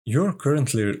You're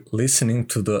currently listening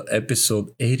to the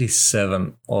episode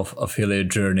 87 of Affiliate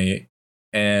Journey,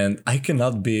 and I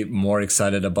cannot be more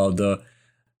excited about the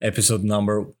episode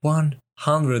number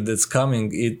 100 that's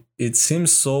coming. It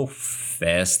seems so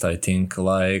fast, I think.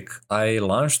 Like I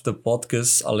launched the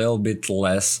podcast a little bit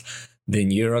less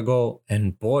than a year ago,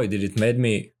 and boy, did it made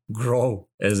me grow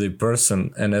as a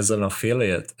person and as an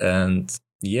affiliate. And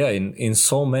yeah, in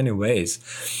so many ways.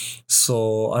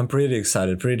 So I'm pretty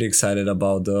excited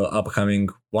about the upcoming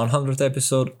 100th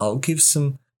episode. I'll do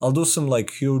some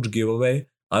like huge giveaway.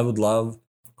 I would love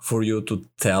for you to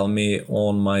tell me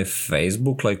on my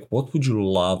Facebook, like what would you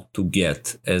love to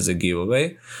get as a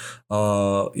giveaway?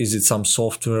 Is it some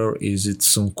software? Is it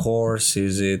some course?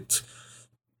 Is it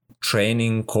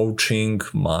training, coaching,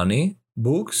 money,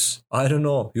 books? I don't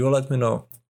know. You let me know.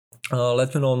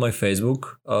 Let me know on my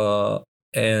Facebook.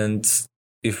 And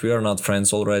if we are not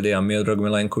friends already, I'm Miodrag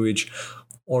Milenkovic,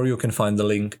 or you can find the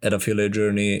link at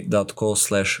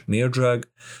affiliatejourney.co/Miodrag.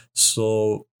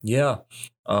 So yeah,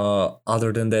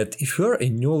 other than that, if you're a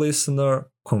new listener,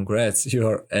 congrats,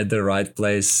 you're at the right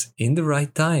place in the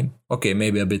right time. Okay,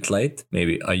 maybe a bit late,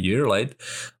 maybe a year late,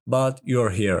 but you're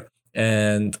here.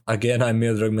 And again, I'm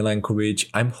Miodrag Milenkovic.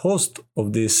 I'm host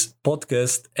of this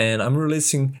podcast, and I'm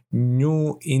releasing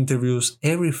new interviews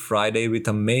every Friday with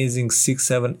amazing 6,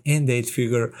 7, and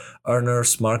 8-figure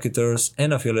earners, marketers,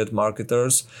 and affiliate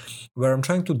marketers, where I'm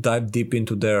trying to dive deep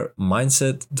into their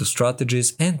mindset, the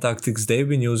strategies, and tactics they've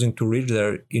been using to reach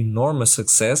their enormous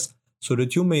success so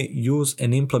that you may use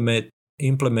and implement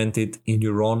it in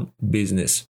your own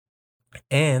business.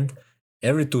 And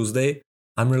every Tuesday,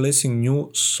 I'm releasing new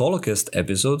solocast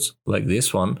episodes like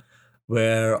this one,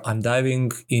 where I'm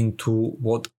diving into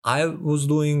what I was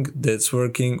doing that's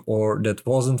working or that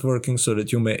wasn't working so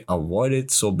that you may avoid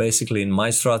it. So basically, in my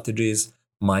strategies,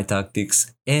 my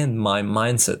tactics, and my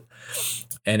mindset.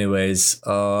 Anyways,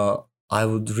 I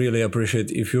would really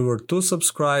appreciate if you were to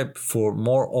subscribe for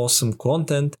more awesome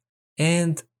content.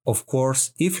 And of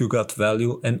course, if you got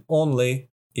value, and only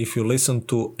if you listen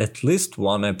to at least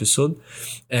one episode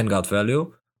and got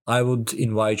value, I would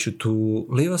invite you to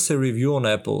leave us a review on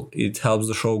Apple. It helps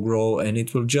the show grow, and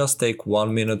it will just take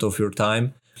 1 minute of your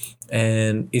time,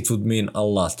 and it would mean a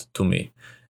lot to me.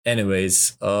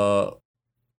 Anyways, I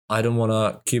don't want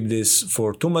to keep this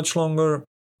for too much longer.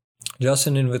 Just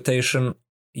an invitation.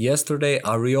 Yesterday,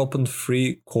 I reopened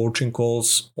free coaching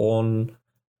calls uh,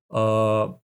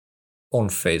 on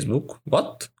Facebook.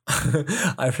 What?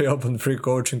 I reopened free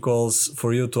coaching calls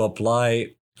for you to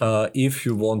apply if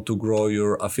you want to grow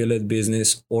your affiliate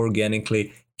business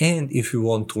organically and if you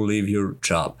want to leave your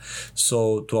job.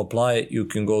 So to apply, you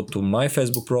can go to my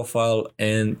Facebook profile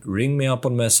and ring me up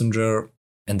on Messenger,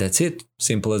 and that's it.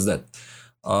 Simple as that.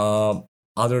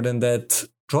 Other than that,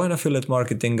 join Affiliate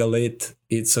Marketing Elite.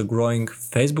 It's a growing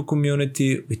Facebook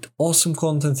community with awesome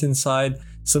content inside,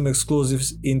 some exclusive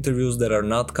interviews that are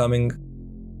not coming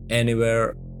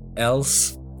anywhere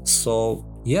else. So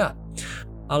yeah,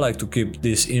 I like to keep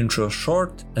this intro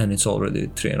short, and it's already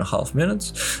 3.5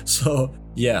 minutes. So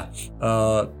yeah,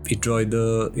 enjoy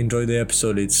the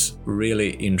episode. It's really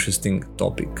interesting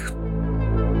topic.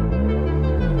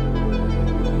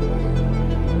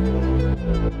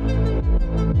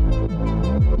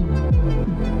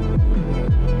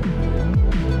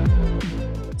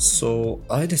 So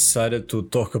I decided to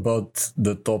talk about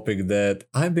the topic that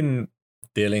I've been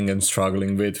dealing and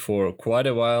struggling with for quite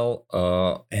a while,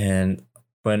 and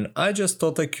when I just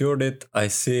thought I cured it, I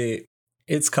see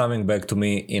it's coming back to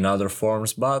me in other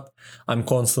forms, but I'm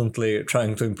constantly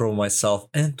trying to improve myself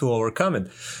and to overcome it.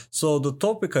 So the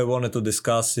topic I wanted to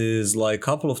discuss is like a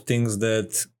couple of things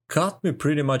that got me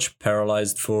pretty much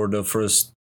paralyzed for the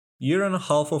first year and a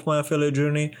half of my affiliate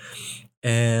journey.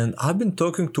 And I've been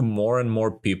talking to more and more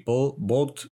people,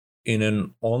 both in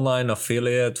an online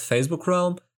affiliate Facebook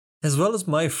realm, as well as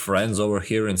my friends over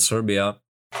here in Serbia.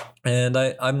 And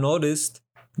I've noticed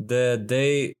that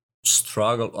they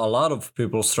struggle, a lot of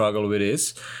people struggle with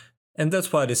this. And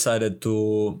that's why I decided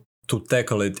to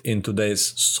tackle it in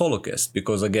today's solocast,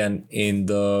 because again, in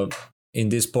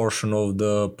this portion of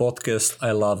the podcast,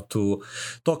 I love to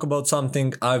talk about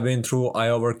something I've been through, I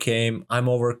overcame, I'm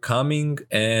overcoming,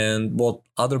 and what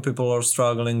other people are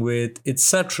struggling with,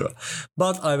 etc.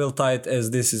 But I will tie it,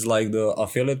 as this is like the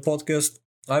affiliate podcast,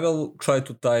 I will try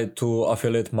to tie it to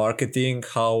affiliate marketing,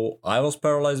 how I was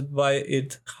paralyzed by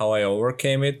it, how I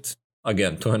overcame it,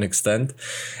 again, to an extent,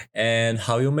 and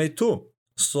how you may too.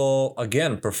 So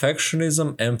again,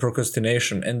 perfectionism and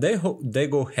procrastination, and they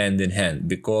go hand in hand,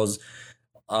 because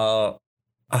uh,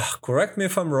 correct me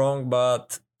if I'm wrong,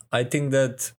 but I think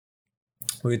that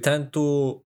we tend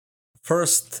to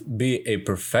first be a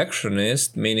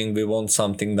perfectionist, meaning we want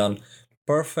something done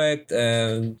perfect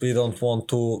and we don't want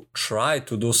to try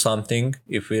to do something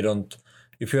if we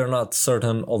are not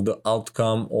certain of the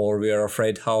outcome, or we are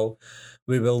afraid how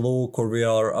we will look, or we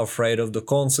are afraid of the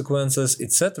consequences,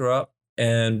 etc.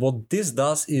 And what this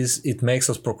does is it makes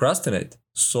us procrastinate.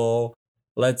 So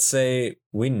let's say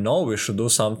we know we should do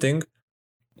something,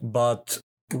 but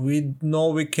we know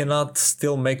we cannot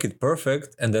still make it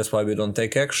perfect, and that's why we don't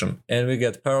take action and we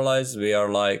get paralyzed. We are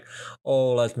like,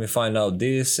 oh, let me find out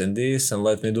this and this, and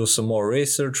let me do some more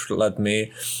research, let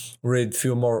me read a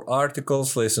few more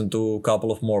articles, listen to a couple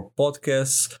of more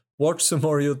podcasts, watch some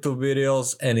more YouTube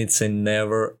videos, and it's a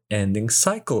never ending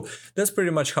cycle. That's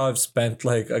pretty much how I've spent,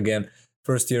 like, again,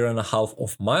 first year and a half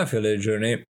of my affiliate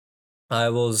journey. I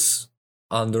was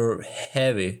under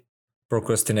heavy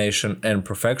procrastination and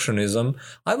perfectionism.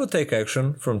 I would take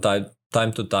action from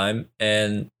time to time,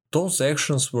 and those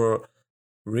actions were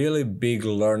really big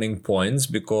learning points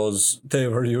because they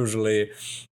were usually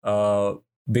uh,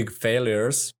 big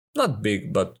failures. Not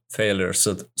big, but failures,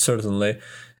 certainly.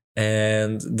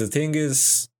 And the thing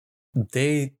is,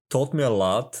 they taught me a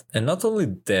lot, and not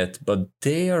only that, but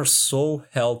they are so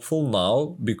helpful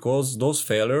now because those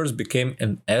failures became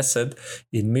an asset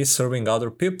in me serving other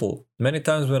people. Many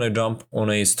times when I jump on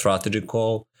a strategy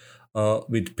call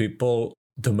with people,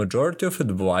 the majority of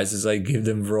advices I give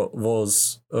them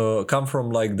was come from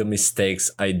like the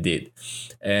mistakes I did.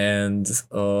 And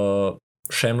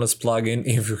shameless plugin,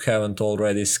 if you haven't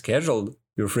already scheduled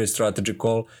your free strategy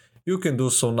call, you can do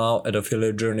so now at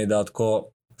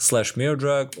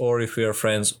affiliatejourney.co/Miodrag, or if we are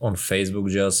friends on Facebook,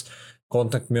 just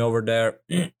contact me over there.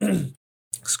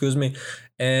 Excuse me.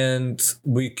 And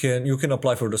you can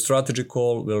apply for the strategy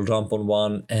call. We'll jump on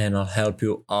one and I'll help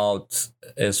you out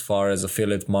as far as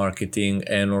affiliate marketing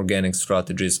and organic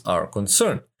strategies are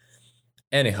concerned.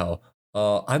 Anyhow,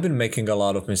 I've been making a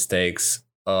lot of mistakes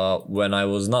when I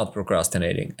was not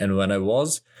procrastinating, and when I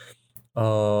was,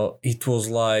 it was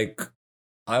like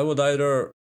I would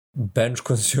either bench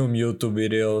consume YouTube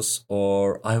videos,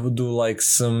 or I would do like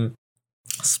some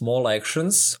small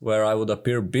actions where I would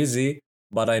appear busy,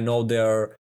 but I know they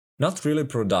are not really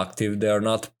productive. They are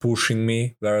not pushing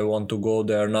me where I want to go.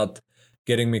 They are not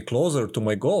getting me closer to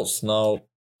my goals. Now,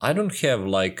 I don't have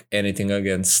like anything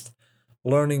against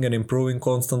learning and improving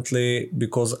constantly,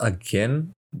 because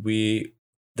again,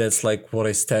 that's like what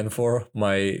I stand for.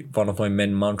 My one of my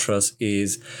main mantras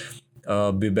is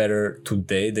be better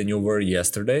today than you were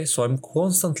yesterday. So I'm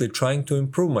constantly trying to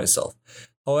improve myself.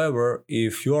 However,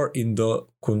 if you are in the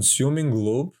consuming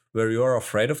loop where you are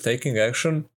afraid of taking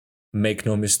action, make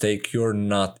no mistake, you're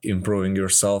not improving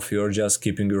yourself. You're just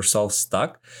keeping yourself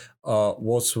stuck.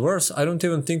 What's worse, I don't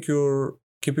even think you're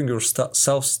keeping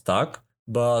yourself stuck,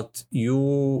 but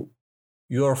you're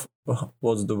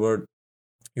what's the word?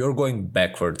 You're going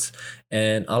backwards,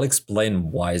 and I'll explain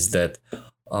why is that.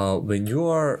 When you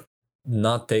are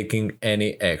not taking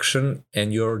any action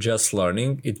and you're just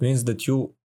learning, it means that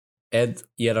you add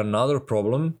yet another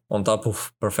problem on top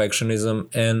of perfectionism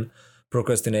and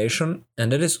procrastination,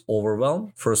 and that is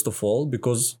overwhelm, first of all,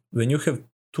 because when you have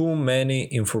too many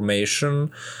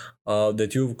information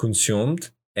that you've consumed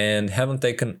and haven't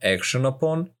taken action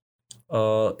upon,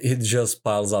 it just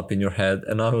piles up in your head.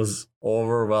 And I was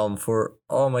overwhelmed for,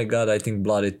 oh my god, I think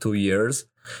bloody 2 years,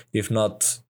 if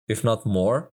not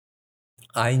more.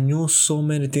 I knew so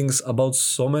many things about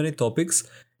so many topics,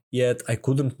 yet I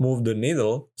couldn't move the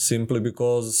needle simply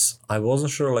because I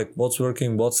wasn't sure like what's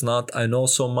working, what's not. I know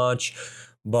so much,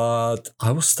 but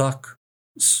I was stuck.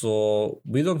 So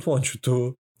we don't want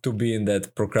you to be in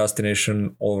that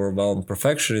procrastination, overwhelmed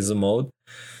perfectionism mode.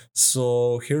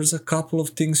 So here's a couple of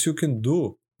things you can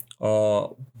do. Uh,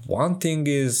 One thing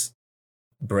is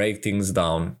break things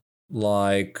down.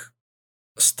 Like,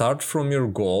 start from your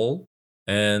goal,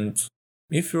 and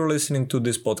if you're listening to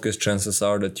this podcast, chances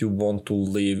are that you want to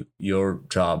leave your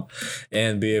job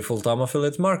and be a full-time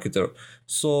affiliate marketer.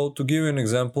 So to give you an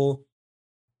example,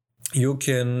 you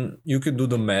can do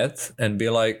the math and be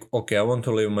like, okay, I want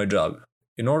to leave my job.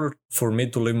 In order for me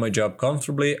to leave my job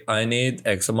comfortably, I need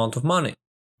X amount of money.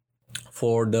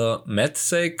 For the math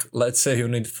sake, let's say you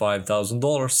need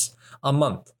 $5,000 a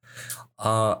month.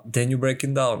 Then you break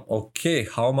it down. Okay,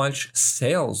 how much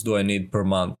sales do I need per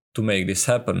month to make this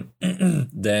happen?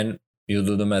 Then you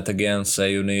do the math again.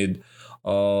 Say you need,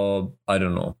 I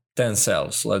don't know, 10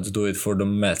 sales. Let's do it for the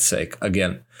math sake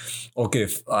again. Okay,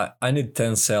 if I need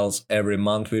 10 sales every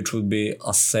month, which would be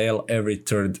a sale every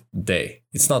third day.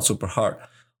 It's not super hard.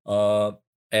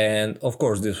 And of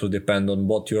course, this will depend on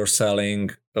what you're selling,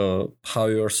 how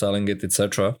you're selling it,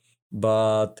 etc.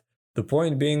 But The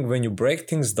point being, when you break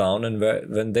things down and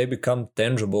when they become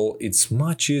tangible, it's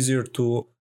much easier to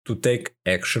take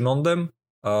action on them.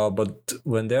 But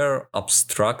when they're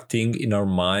abstracting in our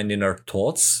mind, in our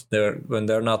thoughts, when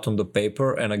they're not on the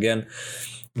paper, and again,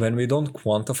 when we don't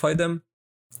quantify them,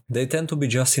 they tend to be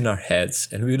just in our heads,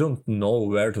 and we don't know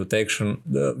where to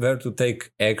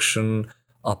take action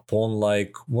upon,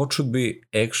 like what should we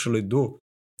actually do.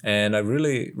 And I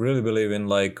really really believe in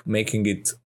like making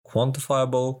it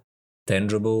quantifiable,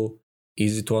 tangible,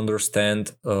 easy to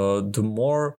understand. The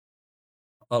more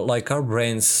like our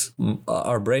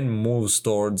brain moves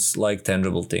towards like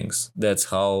tangible things. That's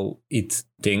how it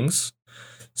thinks.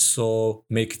 So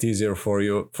make it easier for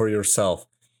yourself.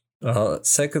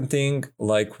 Second thing,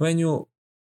 like when you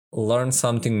learn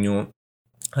something new,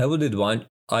 I would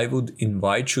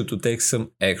invite you to take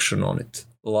some action on it.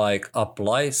 Like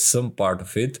apply some part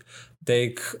of it.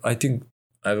 I think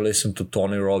I've listened to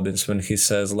Tony Robbins when he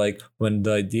says like when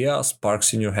the idea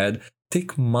sparks in your head,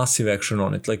 take massive action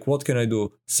on it. Like what can I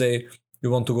do? Say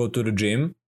you want to go to the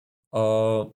gym,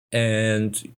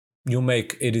 and you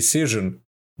make a decision.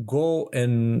 Go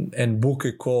and book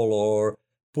a call, or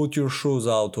put your shoes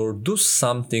out, or do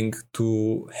something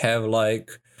to have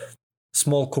like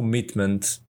small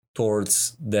commitment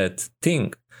towards that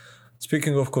thing.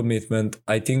 Speaking of commitment,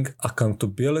 I think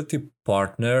accountability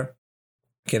partner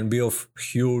can be of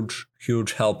huge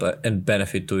help and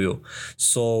benefit to you.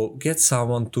 So get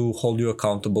someone to hold you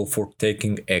accountable for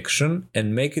taking action,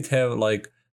 and make it have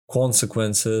like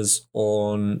consequences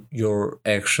on your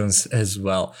actions as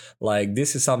well. Like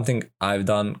this is something I've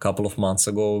done a couple of months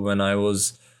ago when I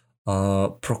was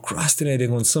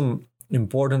procrastinating on some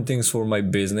important things for my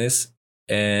business,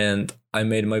 and I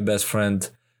made my best friend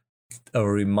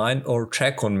remind or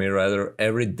check on me rather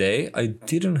every day. I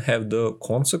didn't have the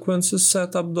consequences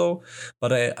set up though,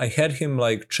 but I had him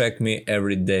like check me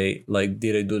every day. Like,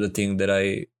 did I do the thing that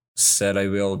I said I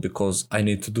will? Because I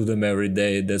need to do them every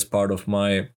day. That's part of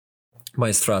my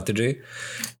strategy.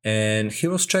 And he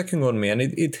was checking on me, and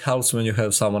it helps when you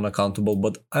have someone accountable.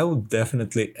 But I would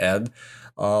definitely add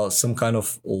some kind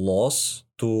of loss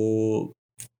to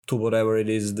whatever it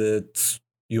is that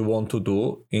you want to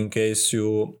do. In case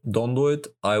you don't do it,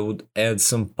 I would add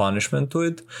some punishment to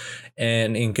it,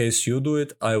 and in case you do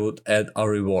it, I would add a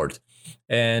reward,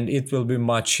 and it will be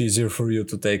much easier for you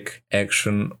to take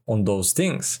action on those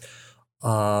things.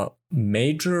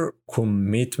 Major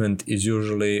commitment is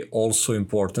usually also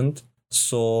important.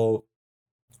 So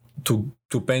to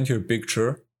paint your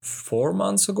picture, 4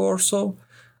 months ago or so,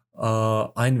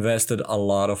 I invested a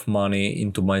lot of money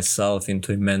into myself,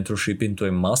 into a mentorship, into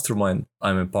a mastermind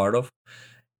I'm a part of.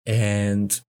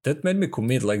 And that made me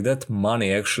commit. Like, that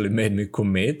money actually made me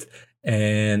commit.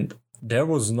 And there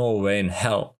was no way in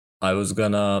hell I was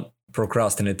gonna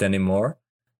procrastinate anymore.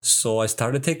 So I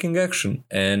started taking action.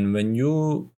 And when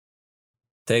you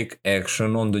take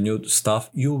action on the new stuff,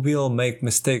 you will make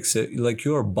mistakes. Like,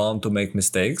 you are bound to make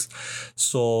mistakes.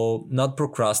 So not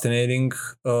procrastinating.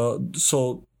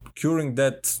 So curing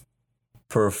that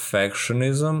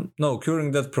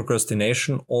curing that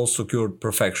procrastination also cured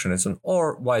perfectionism,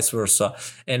 or vice versa.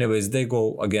 Anyways, they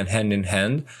go again hand in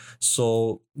hand.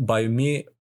 So by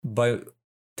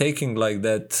taking like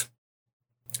that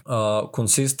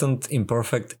consistent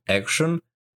imperfect action,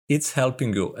 it's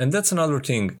helping you. And that's another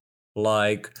thing,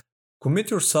 like,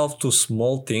 commit yourself to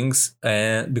small things,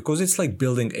 and because it's like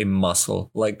building a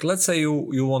muscle. Like, let's say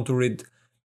you want to read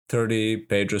 30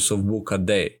 pages of book a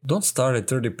day. Don't start at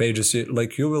 30 pages.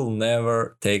 Like, you will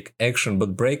never take action,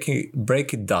 but break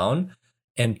it down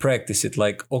and practice it.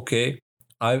 Like, okay,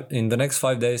 in the next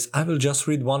 5 days I will just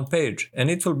read one page, and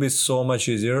it will be so much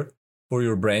easier for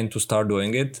your brain to start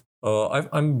doing it.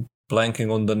 I'm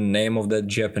blanking on the name of that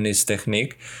Japanese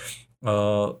technique.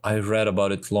 I read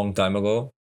about it a long time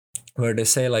ago, where they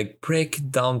say, like, break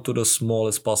it down to the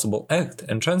smallest possible act,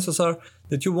 and chances are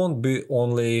that you won't be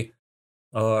only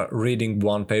reading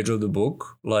one page of the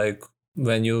book. Like,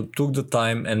 when you took the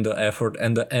time and the effort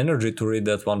and the energy to read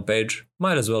that one page,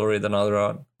 might as well read another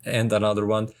one and another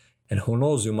one, and who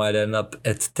knows, you might end up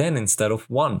at 10 instead of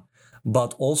 1.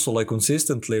 But also, like,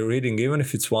 consistently reading, even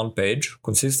if it's one page,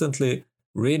 consistently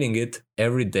reading it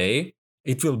every day,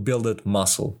 it will build that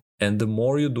muscle. And the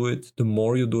more you do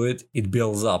it, it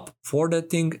builds up for that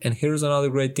thing. And here's another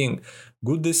great thing: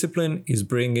 good discipline is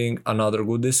bringing another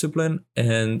good discipline,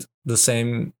 and the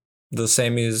same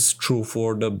is true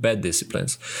for the bad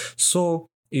disciplines. So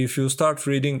if you start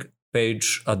reading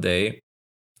page a day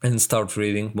and start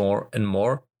reading more and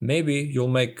more, maybe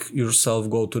you'll make yourself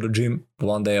go to the gym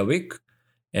one day a week.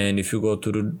 And if you go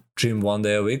to the gym one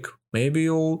day a week, maybe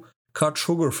you'll cut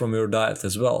sugar from your diet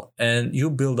as well, and you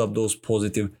build up those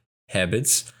positive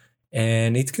habits.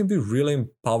 And it can be really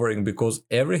empowering because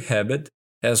every habit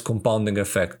has compounding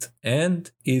effect, and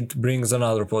it brings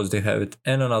another positive habit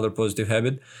and another positive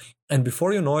habit. And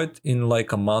before you know it, in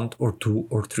like a month or 2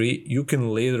 or 3, you can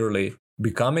literally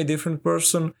become a different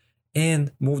person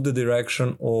and move the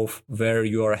direction of where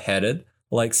you are headed.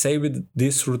 Like, say, with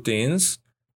these routines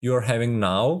you're having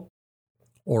now,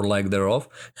 or like thereof,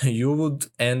 you would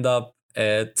end up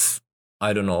at,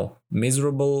 I don't know,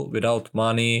 miserable, without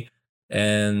money,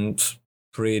 and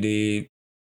pretty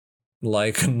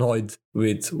like annoyed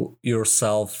with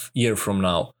yourself year from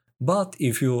now. But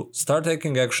if you start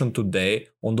taking action today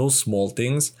on those small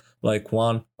things, like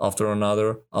one after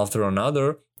another,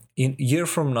 in year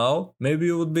from now, maybe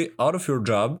you would be out of your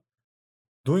job,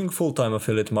 doing full-time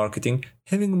affiliate marketing,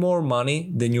 having more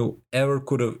money than you ever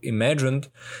could have imagined,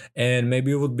 and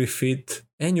maybe you would be fit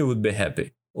and you would be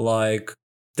happy. Like,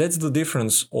 that's the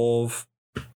difference of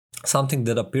something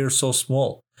that appears so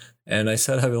small. And I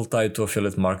said I will tie it to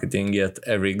affiliate marketing, yet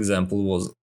every example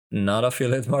was not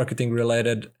affiliate marketing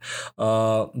related.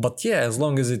 But yeah, as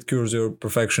long as it cures your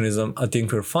perfectionism, I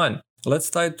think we're fine. Let's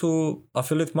tie it to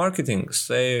affiliate marketing.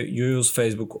 Say you use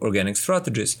Facebook organic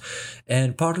strategies,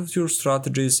 and part of your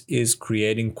strategies is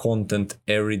creating content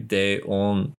every day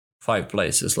on 5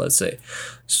 places, let's say.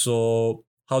 So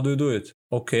how do you do it?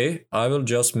 Okay, I will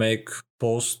just make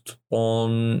post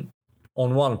on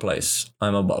one place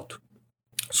I'm about to.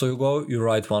 So you go, you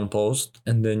write one post,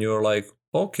 and then you're like,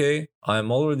 okay,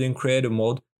 I'm already in creative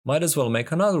mode, might as well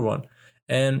make another one.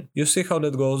 And you see how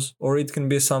that goes. Or it can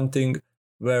be something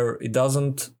where it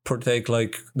doesn't partake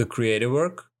like the creative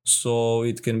work. So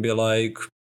it can be like,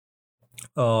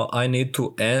 I need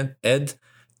to add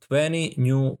 20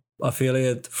 new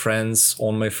affiliate friends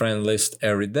on my friend list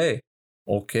every day.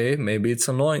 Okay, maybe it's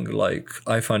annoying. Like,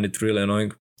 I find it really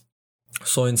annoying.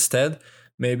 So instead,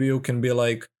 maybe you can be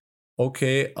like,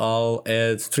 okay, I'll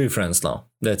add 3 friends now.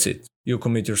 That's it. You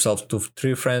commit yourself to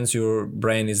 3 friends. Your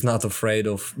brain is not afraid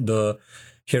of the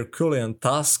Herculean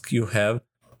task you have,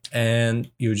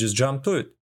 and you just jump to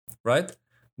it, right?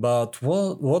 But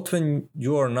what when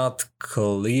you are not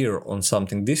clear on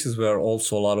something? This is where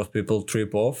also a lot of people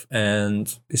trip off,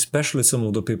 and especially some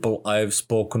of the people I've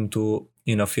spoken to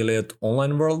in affiliate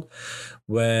online world,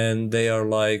 when they are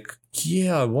like,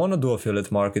 yeah, I want to do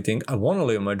affiliate marketing, I want to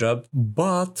leave my job,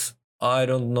 but I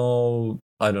don't know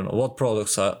what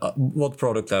product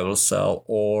I will sell,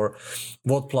 or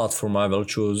what platform I will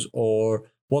choose, or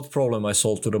what problem I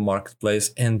solve to the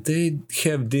marketplace. And they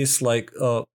have this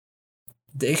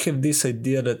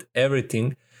idea that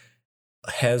everything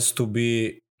has to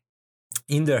be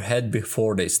in their head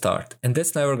before they start, and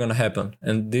that's never going to happen.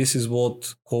 And this is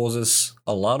what causes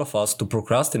a lot of us to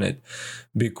procrastinate,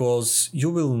 because you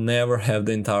will never have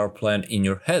the entire plan in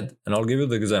your head. And I'll give you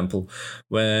the example.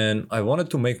 When I wanted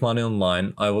to make money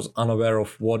online, I was unaware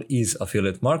of what is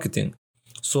affiliate marketing.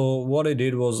 So what I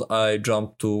did was I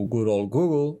jumped to good old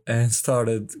Google and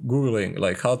started Googling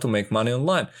like how to make money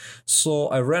online. So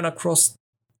I ran across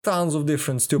tons of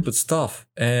different stupid stuff,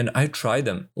 and I tried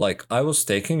them. Like, I was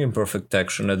taking imperfect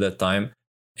action at that time,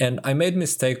 and I made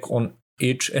mistake on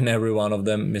each and every one of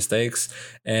them mistakes,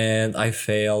 and I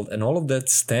failed, and all of that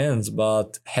stands.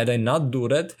 But had I not do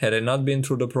that, had I not been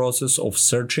through the process of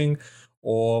searching,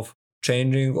 of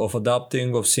changing, of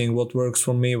adapting, of seeing what works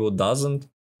for me, what doesn't,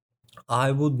 I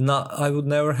would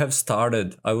never have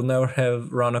started. I would never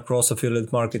have run across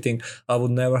affiliate marketing. I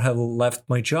would never have left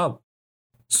my job.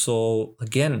 So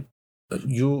again,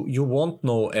 you won't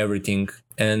know everything,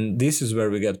 and this is where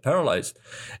we get paralyzed.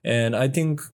 And I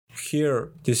think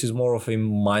here this is more of a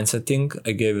mindset thing.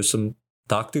 I gave you some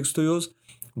tactics to use,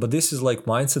 but this is like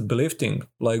mindset belief thing.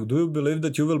 Like, do you believe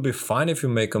that you will be fine if you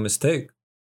make a mistake?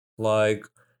 Like,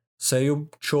 say you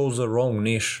chose a wrong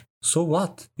niche, so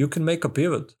what? You can make a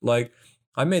pivot. Like,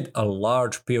 I made a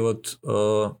large pivot,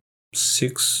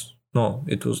 six no,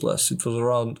 it was less, it was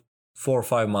around 4 or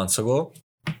 5 months ago.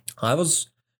 I was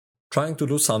trying to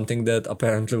do something that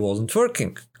apparently wasn't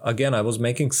working. Again, I was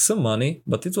making some money,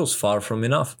 but it was far from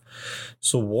enough.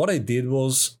 So what I did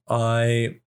was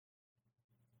I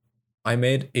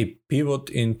made a pivot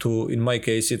into, in my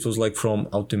case, it was like from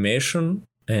automation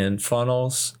and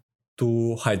funnels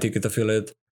to high ticket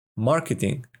affiliate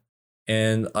marketing.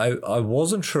 And I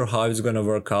wasn't sure how it's going to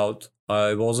work out.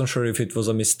 I wasn't sure if it was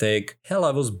a mistake. Hell,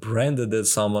 I was branded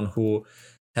as someone who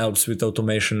helps with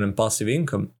automation and passive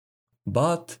income.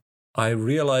 But I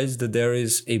realized that there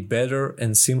is a better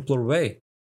and simpler way.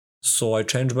 So I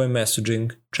changed my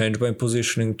messaging, changed my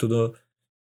positioning to the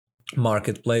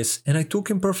marketplace, and I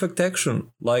took imperfect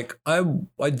action. Like, I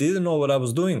didn't know what I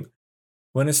was doing.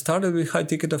 when I started with high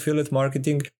ticket affiliate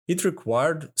marketing, it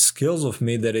required skills of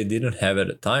me that I didn't have at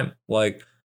the time. Like,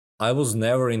 I was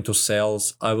never into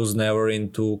sales, I was never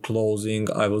into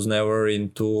closing, I was never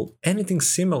into anything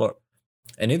similar.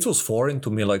 And it was foreign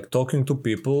to me, like talking to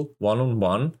people one on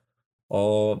one,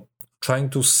 or trying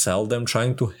to sell them,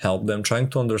 trying to help them, trying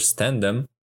to understand them.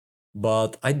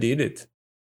 But I did it.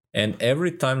 And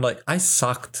every time, like, I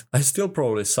sucked. I still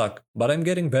probably suck, but I'm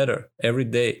getting better every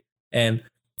day. And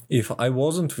if I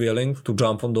wasn't willing to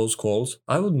jump on those calls,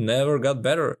 I would never get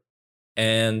better.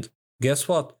 And guess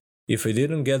what? If I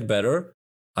didn't get better,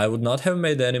 I would not have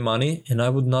made any money and I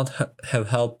would not have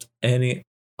helped any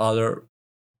other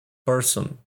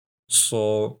person.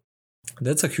 So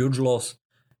that's a huge loss.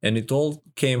 And it all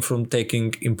came from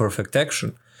taking imperfect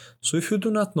action. So if you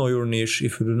do not know your niche,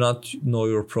 if you do not know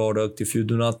your product, if you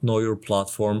do not know your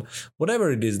platform,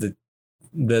 whatever it is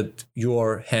that you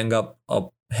are hang up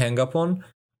on,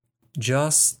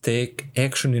 just take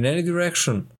action in any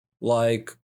direction.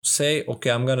 Like, say, okay,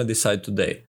 I'm gonna decide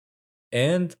today.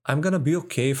 And I'm gonna be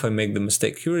okay if I make the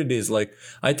mistake. Here it is. Like,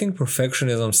 I think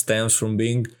perfectionism stems from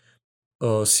being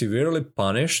severely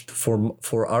punished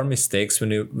for our mistakes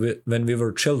when we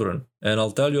were children. And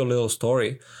I'll tell you a little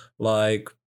story. Like,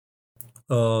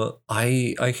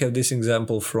 I have this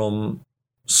example from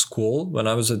school. When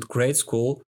I was at grade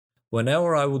school,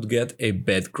 whenever I would get a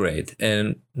bad grade,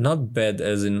 and not bad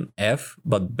as in F,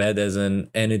 but bad as in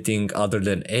anything other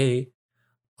than A,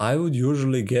 I would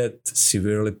usually get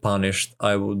severely punished.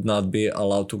 I would not be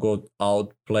allowed to go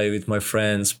out, play with my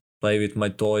friends, play with my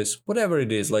toys, whatever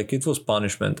it is. Like, it was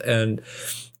punishment. And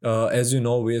as you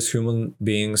know, we as human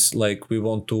beings, like, we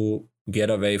want to get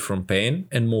away from pain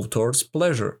and move towards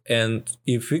pleasure. And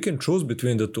if we can choose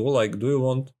between the two, like, do you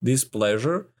want this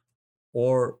pleasure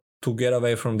or to get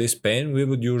away from this pain, we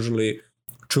would usually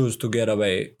choose to get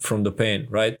away from the pain,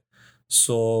 right?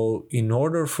 So in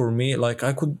order for me, like,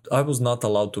 I was not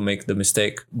allowed to make the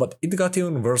mistake, but it got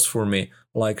even worse for me.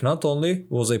 Like, not only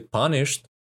was I punished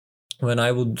when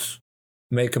I would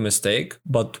make a mistake,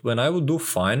 but when I would do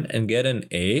fine and get an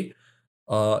A,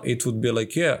 it would be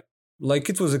like, yeah, like,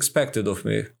 it was expected of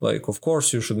me. Like, of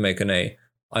course you should make an A.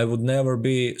 I would never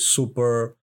be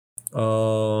super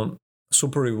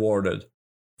rewarded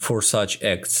for such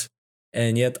acts,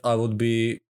 and yet I would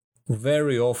be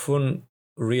very often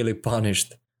really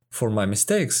punished for my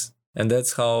mistakes. And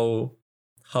that's how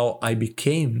I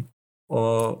became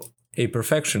a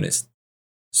perfectionist.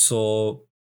 So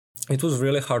it was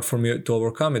really hard for me to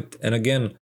overcome it. And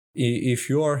again, if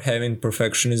you are having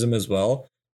perfectionism as well,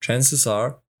 chances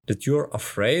are that you're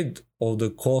afraid of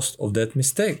the cost of that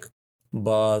mistake.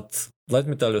 But let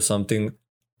me tell you something,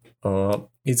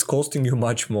 it's costing you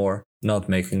much more not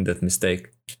making that mistake.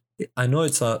 I know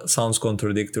it sounds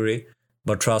contradictory,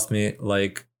 but trust me,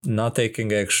 like, not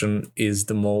taking action is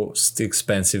the most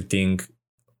expensive thing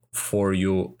for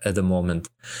you at the moment.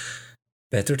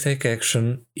 Better take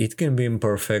action. It can be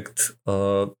imperfect.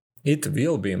 It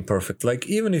will be imperfect. Like,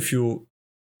 even if you,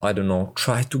 I don't know,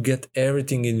 try to get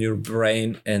everything in your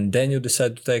brain and then you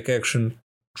decide to take action,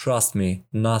 trust me,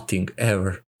 nothing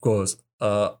ever goes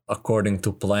according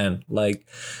to plan. Like,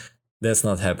 that's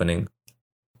not happening.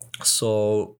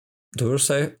 So do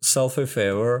yourself a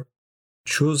favor,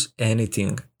 choose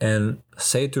anything and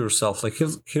say to yourself, like,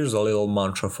 here's a little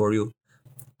mantra for you.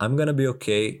 I'm gonna be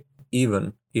okay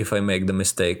even if I make the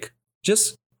mistake.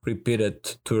 Just repeat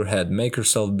it to your head, make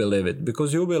yourself believe it,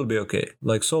 because you will be okay.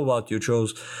 Like, so what, you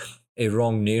chose a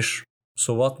wrong niche,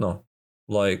 so what now?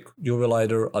 Like, you will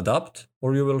either adapt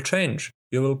or you will change,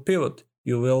 you will pivot,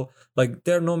 you will, like,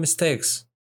 there are no mistakes.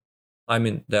 I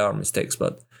mean, there are mistakes,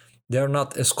 but they are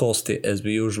not as costly as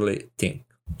we usually think.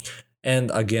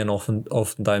 And again,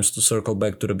 oftentimes, to circle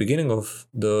back to the beginning of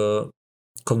the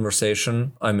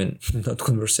conversation, I mean, not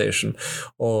conversation,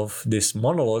 of this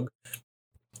monologue,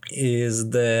 is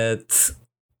that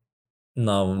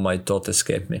now my thought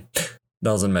escaped me.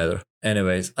 Doesn't matter.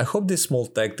 Anyways, I hope these small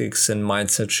tactics and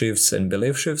mindset shifts and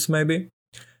belief shifts maybe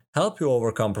help you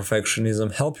overcome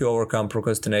perfectionism, help you overcome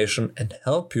procrastination, and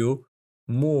help you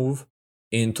move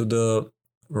into the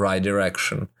right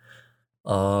direction.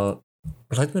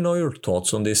 Let me know your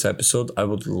thoughts on this episode. I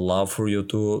would love for you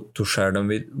to share them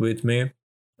with me.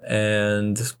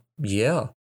 And yeah,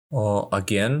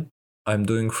 again, I'm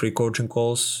doing free coaching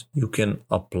calls. You can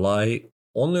apply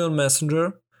only on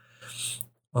Messenger.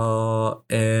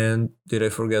 And did I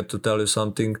forget to tell you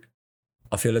something?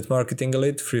 Affiliate Marketing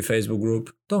Elite free Facebook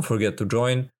group. Don't forget to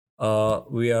join.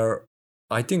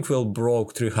 I think we'll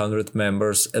broke 300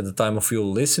 members at the time of you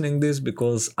listening this,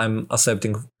 because I'm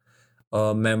accepting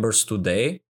members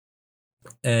today.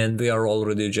 and we are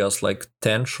already just like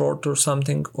 10 short or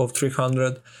something of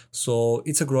 300. So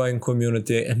it's a growing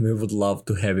community and we would love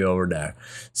to have you over there.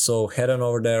 So head on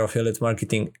over there, Affiliate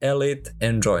Marketing Elite,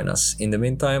 and join us. In the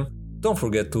meantime, don't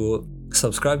forget to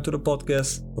subscribe to the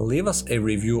podcast, leave us a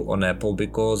review on Apple,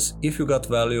 because if you got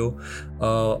value,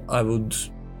 I would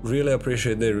really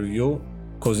appreciate the review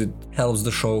because it helps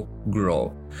the show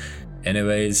grow.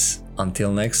 Anyways,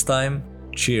 until next time,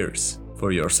 cheers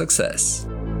for your success.